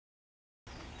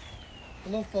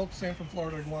Hello folks, Sam from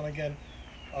Florida again.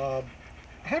 I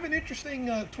have an interesting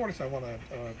tortoise I want to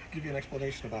give you an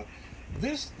explanation about.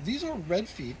 These are red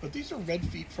feet, but these are red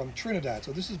feet from Trinidad.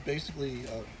 So this is basically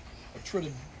a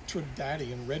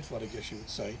Trinidadian redfoot, I guess you would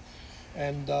say.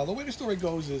 And the way the story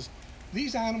goes is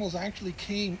these animals actually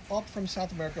came up from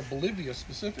South America, Bolivia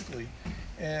specifically,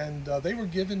 and they were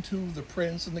given to the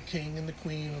prince and the king and the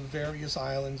queen of the various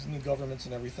islands and the governments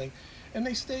and everything. And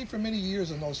they stayed for many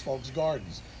years in those folks'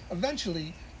 gardens.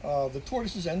 Eventually, the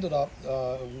tortoises ended up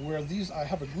where I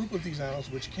have a group of these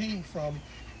animals which came from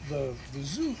the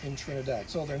zoo in Trinidad.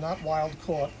 So they're not wild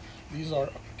caught. These are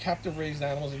captive raised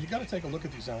animals, and you got to take a look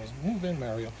at these animals. Move in,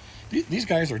 Mario. These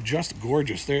guys are just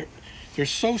gorgeous. They're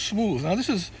so smooth. Now this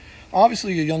is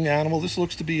obviously a young animal. This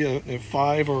looks to be a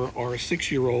 5 or a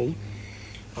 6-year-old.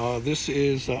 This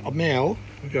is a male.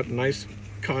 We've got a nice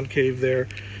concave there.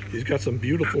 He's got some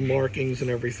beautiful markings and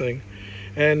everything.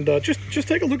 And just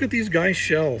take a look at these guys'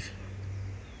 shells.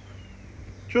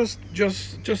 Just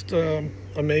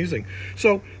amazing.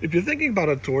 So if you're thinking about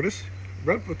a tortoise,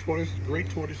 Redfoot Tortoise, great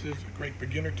tortoises, great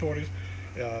beginner tortoise.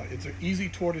 It's an easy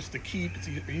tortoise to keep. It's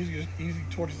an easy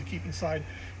tortoise to keep inside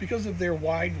because of their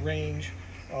wide range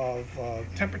of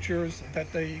temperatures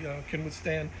that they can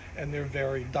withstand and their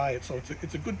varied diet. So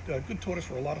it's a good tortoise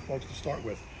for a lot of folks to start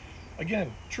with.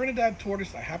 Again, Trinidad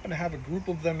tortoise. I happen to have a group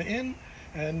of them in,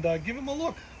 and give them a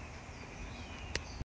look.